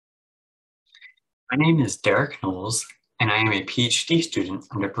My name is Derek Knowles, and I am a PhD student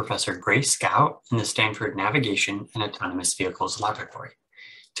under Professor Grace Scout in the Stanford Navigation and Autonomous Vehicles Laboratory.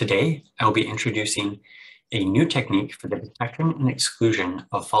 Today, I will be introducing a new technique for the detection and exclusion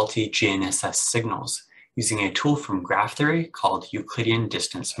of faulty GNSS signals using a tool from graph theory called Euclidean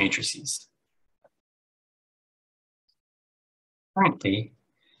Distance Matrices. Currently,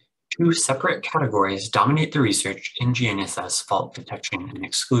 two separate categories dominate the research in GNSS fault detection and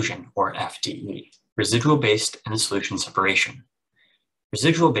exclusion, or FDE: residual-based and solution separation.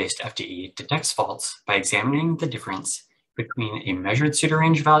 Residual-based FDE detects faults by examining the difference between a measured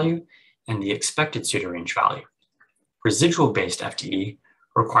pseudorange value and the expected pseudorange value. Residual-based FDE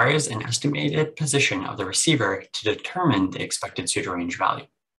requires an estimated position of the receiver to determine the expected pseudorange value.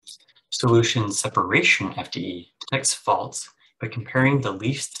 Solution separation FDE detects faults by comparing the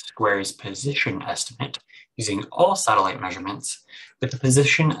least squares position estimate using all satellite measurements with the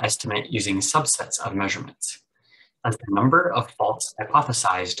position estimate using subsets of measurements. As the number of faults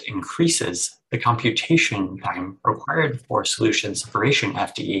hypothesized increases, the computation time required for solution separation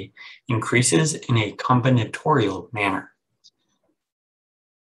FDE increases in a combinatorial manner.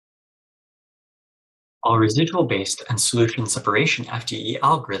 All residual-based and solution separation FDE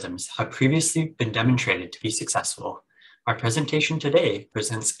algorithms have previously been demonstrated to be successful. Our presentation today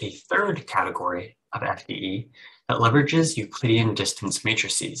presents a third category of FDE that leverages Euclidean Distance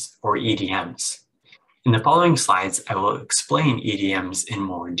Matrices, or EDMs. In the following slides, I will explain EDMs in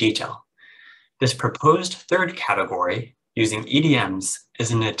more detail. This proposed third category, using EDMs, is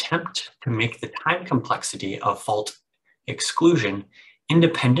an attempt to make the time complexity of fault exclusion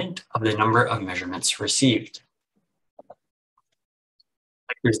independent of the number of measurements received.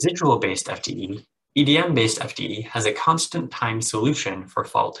 Like residual-based FDE, EDM-based FDE has a constant time solution for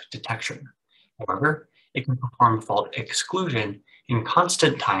fault detection. However, it can perform fault exclusion in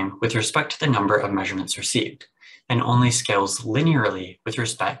constant time with respect to the number of measurements received, and only scales linearly with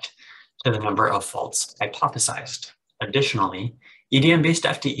respect to the number of faults hypothesized. Additionally, EDM-based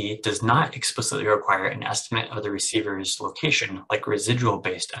FDE does not explicitly require an estimate of the receiver's location like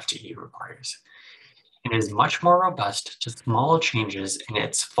residual-based FDE requires. It is much more robust to small changes in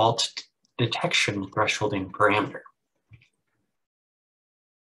its fault detection thresholding parameter.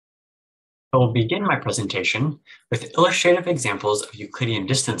 I will begin my presentation with illustrative examples of Euclidean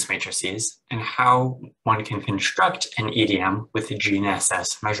distance matrices and how one can construct an EDM with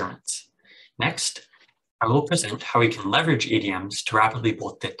GNSS measurements. Next, I will present how we can leverage EDMs to rapidly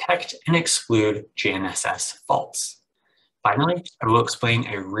both detect and exclude GNSS faults. Finally, I will explain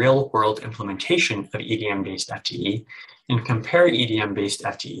a real-world implementation of EDM-based FDE and compare EDM-based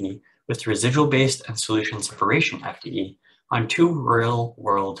FDE with residual-based and solution separation FDE on two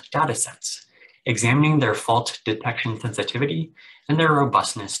real-world datasets, examining their fault detection sensitivity and their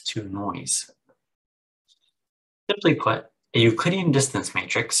robustness to noise. Simply put, a Euclidean distance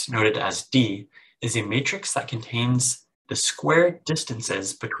matrix, noted as D, is a matrix that contains the squared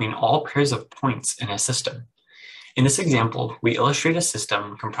distances between all pairs of points in a system. In this example, we illustrate a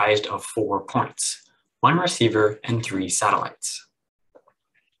system comprised of 4 points, 1 receiver and 3 satellites.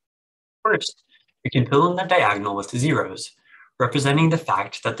 First, we can fill in the diagonal with zeros, representing the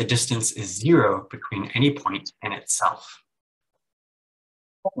fact that the distance is 0 between any point and itself.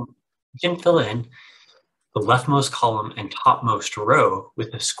 We can fill in the leftmost column and topmost row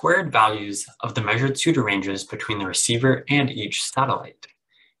with the squared values of the measured pseudoranges between the receiver and each satellite.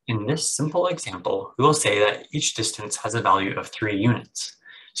 In this simple example, we will say that each distance has a value of 3 units.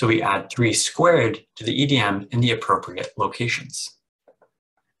 So we add 3 squared to the EDM in the appropriate locations.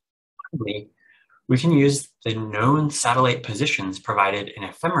 Finally, we can use the known satellite positions provided in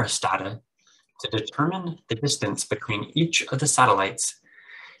ephemeris data to determine the distance between each of the satellites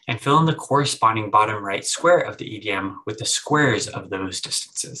and fill in the corresponding bottom right square of the EDM with the squares of those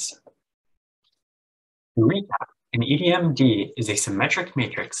distances. To recap, an EDM-D is a symmetric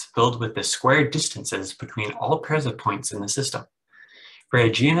matrix filled with the squared distances between all pairs of points in the system. For a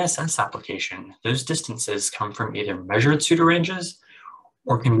GNSS application, those distances come from either measured pseudoranges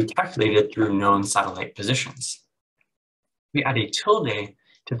or can be calculated through known satellite positions. We add a tilde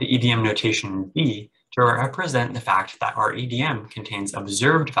to the EDM notation D to represent the fact that our EDM contains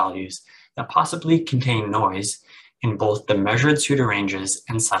observed values that possibly contain noise in both the measured pseudoranges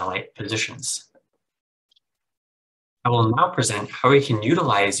and satellite positions. I will now present how we can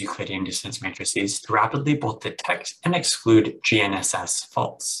utilize Euclidean distance matrices to rapidly both detect and exclude GNSS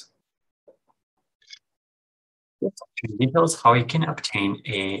faults. This section details how we can obtain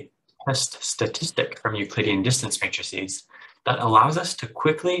a test statistic from Euclidean distance matrices that allows us to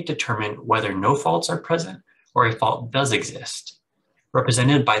quickly determine whether no faults are present or a fault does exist.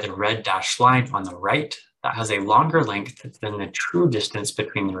 represented by the red dashed line on the right that has a longer length than the true distance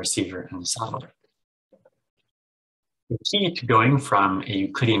between the receiver and the satellite. The key to going from a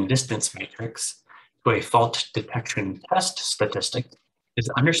Euclidean distance matrix to a fault detection test statistic is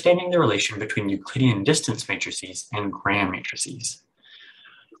understanding the relation between Euclidean distance matrices and Gram matrices.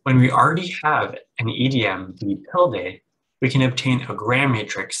 When we already have an EDM B tilde, we can obtain a Gram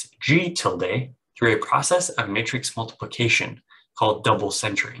matrix G tilde through a process of matrix multiplication called double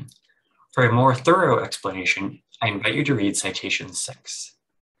centering. For a more thorough explanation, I invite you to read citation 6.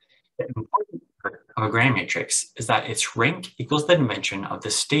 The important part of a Gram matrix is that its rank equals the dimension of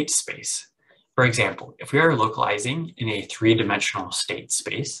the state space. For example, if we are localizing in a 3-dimensional state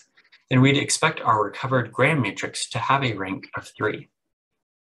space, then we'd expect our recovered Gram matrix to have a rank of 3.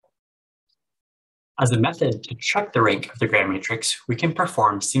 As a method to check the rank of the Gram matrix, we can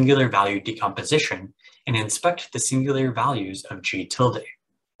perform singular value decomposition and inspect the singular values of G tilde.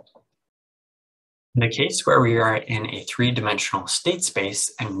 In the case where we are in a 3-dimensional state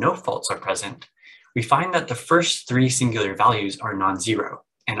space and no faults are present, we find that the first 3 singular values are non-zero,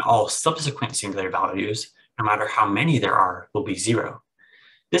 and all subsequent singular values, no matter how many there are, will be 0.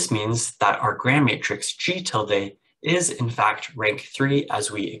 This means that our Gram matrix G tilde is in fact rank 3 as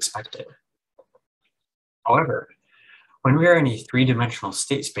we expected. However, when we are in a 3-dimensional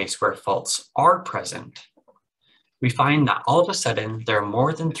state space where faults are present, we find that all of a sudden there are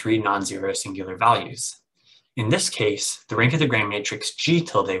more than 3 non-zero singular values. In this case, the rank of the Gram matrix G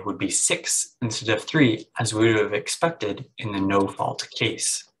tilde would be 6 instead of 3 as we would have expected in the no fault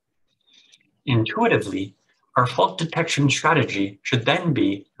case. Intuitively, our fault detection strategy should then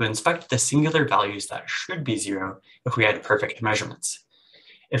be to inspect the singular values that should be 0 if we had perfect measurements.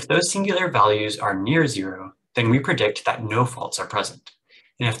 If those singular values are near 0, then we predict that no faults are present.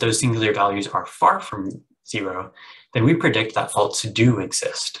 And if those singular values are far from 0, then we predict that faults do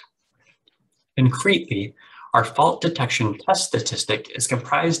exist. Concretely, our fault detection test statistic is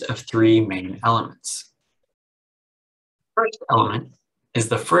comprised of 3 main elements. The first element is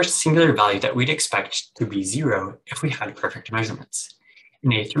the first singular value that we'd expect to be 0 if we had perfect measurements.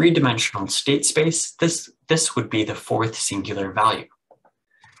 In a 3-dimensional state space, this would be the 4th singular value.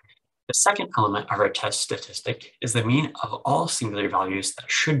 The second element of our test statistic is the mean of all singular values that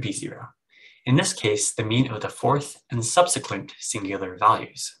should be 0. In this case, the mean of the 4th and subsequent singular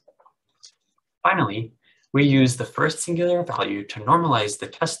values. Finally, we use the first singular value to normalize the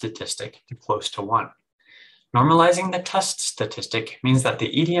test statistic to close to 1. Normalizing the test statistic means that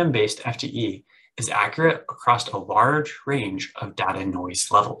the EDM-based FDE is accurate across a large range of data noise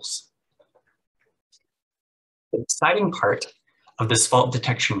levels. The exciting part of this fault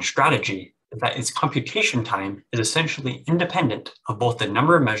detection strategy is that its computation time is essentially independent of both the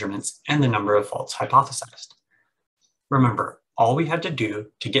number of measurements and the number of faults hypothesized. Remember, all we had to do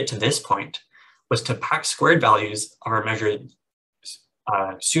to get to this point was to pack squared values of our measured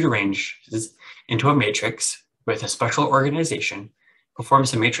pseudoranges into a matrix with a special organization, perform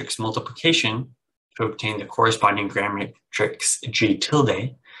some matrix multiplication to obtain the corresponding Gram matrix G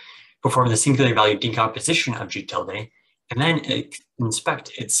tilde, perform the singular value decomposition of G tilde, and then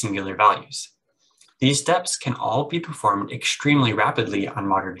inspect its singular values. These steps can all be performed extremely rapidly on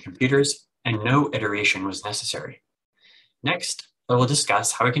modern computers, and no iteration was necessary. Next, I will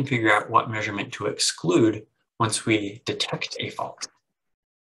discuss how we can figure out what measurement to exclude once we detect a fault.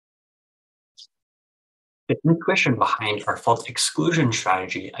 The intuition behind our fault exclusion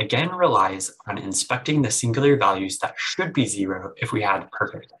strategy again relies on inspecting the singular values that should be 0 if we had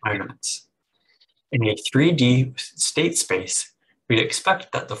perfect measurements. In a 3D state space, we'd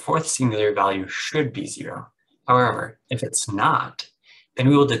expect that the 4th singular value should be 0. However, if it's not, then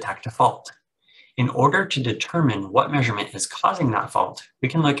we will detect a fault. In order to determine what measurement is causing that fault, we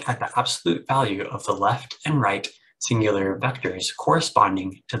can look at the absolute value of the left and right singular vectors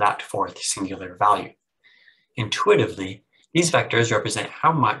corresponding to that 4th singular value. Intuitively, these vectors represent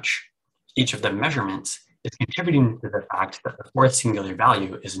how much each of the measurements is contributing to the fact that the 4th singular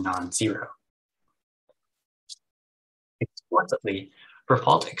value is non-zero. Explicitly, for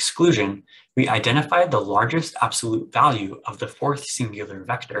fault exclusion, we identify the largest absolute value of the 4th singular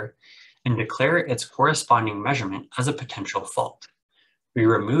vector and declare its corresponding measurement as a potential fault. We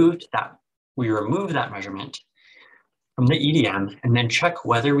remove that measurement from the EDM and then check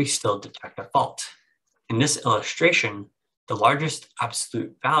whether we still detect a fault. In this illustration, the largest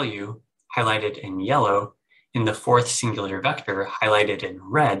absolute value, highlighted in yellow, in the 4th singular vector, highlighted in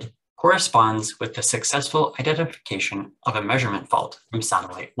red, corresponds with the successful identification of a measurement fault from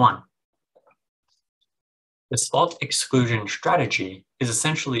satellite 1. This fault exclusion strategy is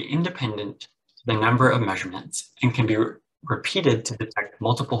essentially independent to the number of measurements and can be repeated to detect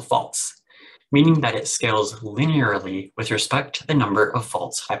multiple faults, meaning that it scales linearly with respect to the number of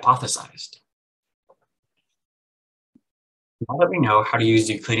faults hypothesized. Now that we know how to use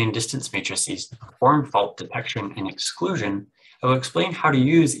Euclidean distance matrices to perform fault detection and exclusion, I will explain how to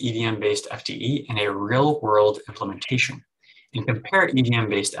use EDM-based FDE in a real-world implementation and compare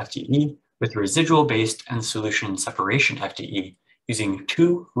EDM-based FDE with residual-based and solution separation FDE using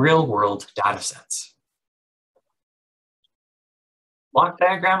two real-world datasets. The block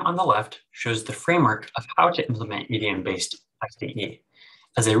diagram on the left shows the framework of how to implement EDM-based FDE.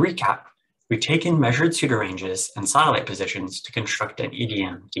 As a recap, we take in measured pseudoranges and satellite positions to construct an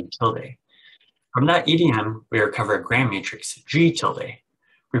EDM D tilde. From that EDM, we recover a gram matrix G tilde.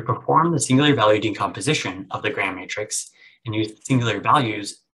 We perform the singular value decomposition of the gram matrix and use singular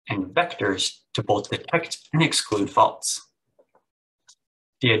values and vectors to both detect and exclude faults.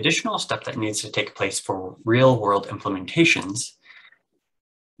 The additional step that needs to take place for real-world implementations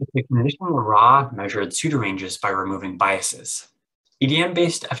is to condition the raw measured pseudoranges by removing biases.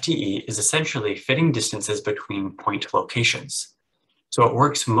 EDM-based FDE is essentially fitting distances between point locations. So it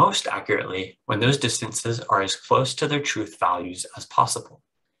works most accurately when those distances are as close to their truth values as possible.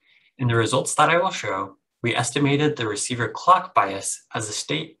 In the results that I will show, we estimated the receiver clock bias as a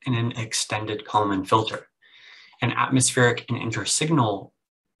state in an extended Kalman filter, and atmospheric and intersignal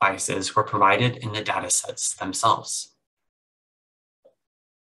biases were provided in the datasets themselves.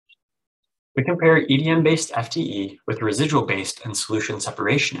 We compare EDM-based FDE with residual-based and solution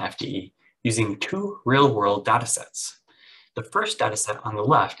separation FDE using two real-world datasets. The first dataset on the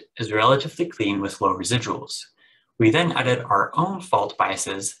left is relatively clean with low residuals. We then added our own fault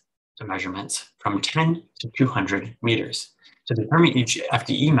biases to measurements from 10 to 200 meters to determine each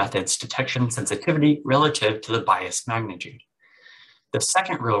FDE method's detection sensitivity relative to the bias magnitude. The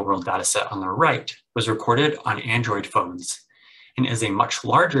second real-world dataset on the right was recorded on Android phones and is a much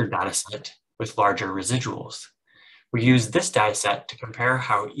larger dataset with larger residuals. We use this dataset to compare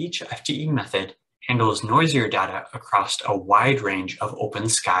how each FDE method handles noisier data across a wide range of open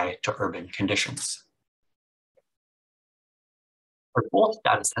sky to urban conditions. For both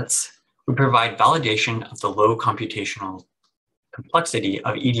datasets, we provide validation of the low computational complexity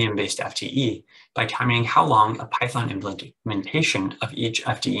of EDM-based FDE by timing how long a Python implementation of each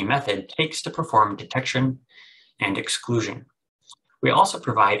FDE method takes to perform detection and exclusion. We also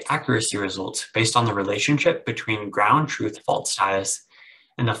provide accuracy results based on the relationship between ground truth fault status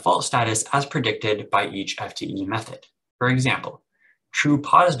and the fault status as predicted by each FDE method. For example, true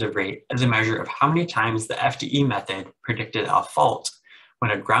positive rate is a measure of how many times the FDE method predicted a fault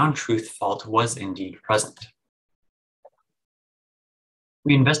when a ground truth fault was indeed present.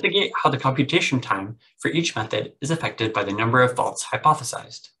 We investigate how the computation time for each method is affected by the number of faults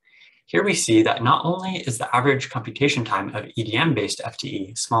hypothesized. Here we see that not only is the average computation time of EDM-based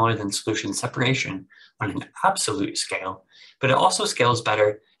FDE smaller than solution separation on an absolute scale, but it also scales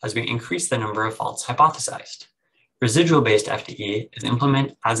better as we increase the number of faults hypothesized. Residual-based FDE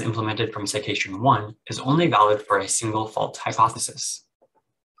is implemented from citation 1 is only valid for a single fault hypothesis.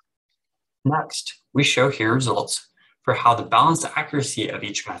 Next, we show here results for how the balanced accuracy of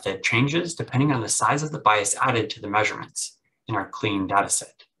each method changes depending on the size of the bias added to the measurements in our clean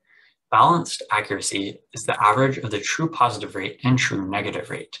dataset. Balanced accuracy is the average of the true positive rate and true negative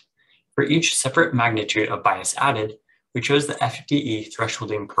rate. For each separate magnitude of bias added, we chose the FDE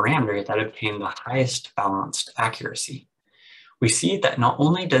thresholding parameter that obtained the highest balanced accuracy. We see that not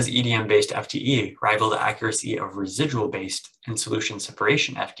only does EDM-based FDE rival the accuracy of residual-based and solution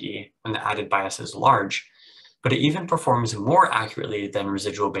separation FDE when the added bias is large, but it even performs more accurately than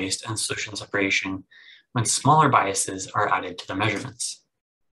residual-based and solution separation when smaller biases are added to the measurements.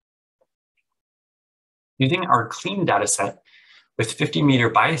 Using our clean dataset with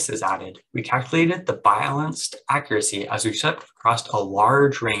 50-meter biases added, we calculated the balanced accuracy as we swept across a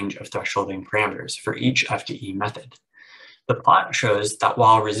large range of thresholding parameters for each FDE method. The plot shows that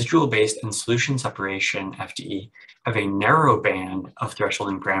while residual-based and solution separation FDE have a narrow band of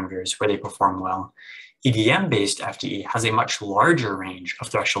thresholding parameters where they perform well, EDM-based FDE has a much larger range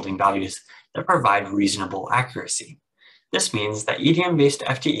of thresholding values that provide reasonable accuracy. This means that EDM-based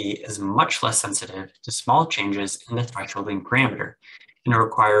FDE is much less sensitive to small changes in the thresholding parameter and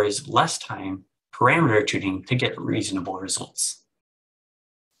requires less time parameter tuning to get reasonable results.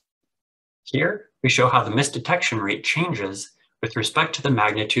 Here, we show how the misdetection rate changes with respect to the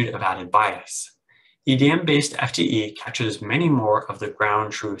magnitude of added bias. EDM-based FDE catches many more of the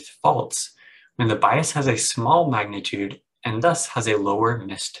ground truth faults when the bias has a small magnitude and thus has a lower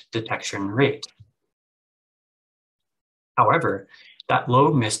missed detection rate. However, that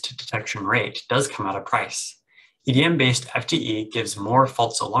low missed detection rate does come at a price. EDM-based FDE gives more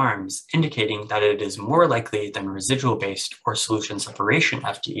false alarms, indicating that it is more likely than residual-based or solution separation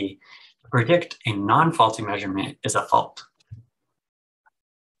FDE to predict a non-faulty measurement is a fault.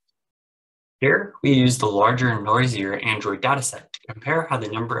 Here, we use the larger, noisier Android dataset to compare how the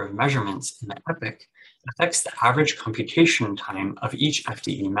number of measurements in the epoch affects the average computation time of each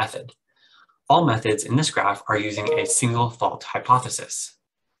FDE method. All methods in this graph are using a single fault hypothesis.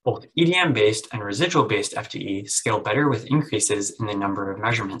 Both EDM-based and residual-based FDE scale better with increases in the number of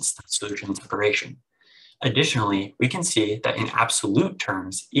measurements than solution separation. Additionally, we can see that in absolute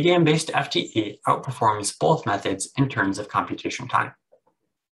terms, EDM-based FDE outperforms both methods in terms of computation time.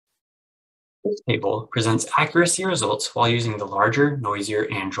 This table presents accuracy results while using the larger, noisier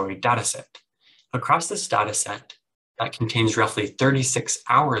Android dataset. Across this dataset that contains roughly 36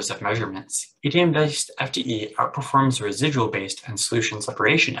 hours of measurements, EDM-based FDE outperforms residual-based and solution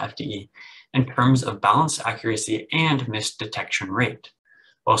separation FDE in terms of balanced accuracy and missed detection rate,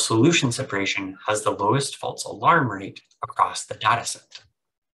 while solution separation has the lowest false alarm rate across the dataset.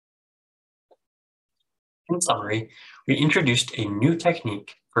 In summary, we introduced a new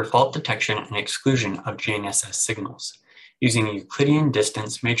technique for fault detection and exclusion of GNSS signals using Euclidean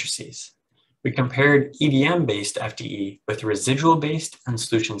Distance Matrices. We compared EDM-based FDE with residual-based and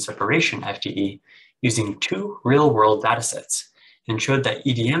solution separation FDE using two real-world datasets and showed that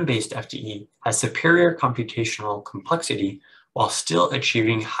EDM-based FDE has superior computational complexity while still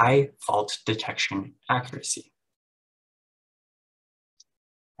achieving high fault detection accuracy.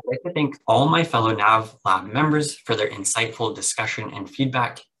 I'd like to thank all my fellow NAV lab members for their insightful discussion and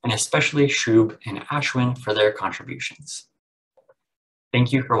feedback, and especially Shub and Ashwin for their contributions.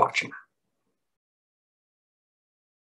 Thank you for watching.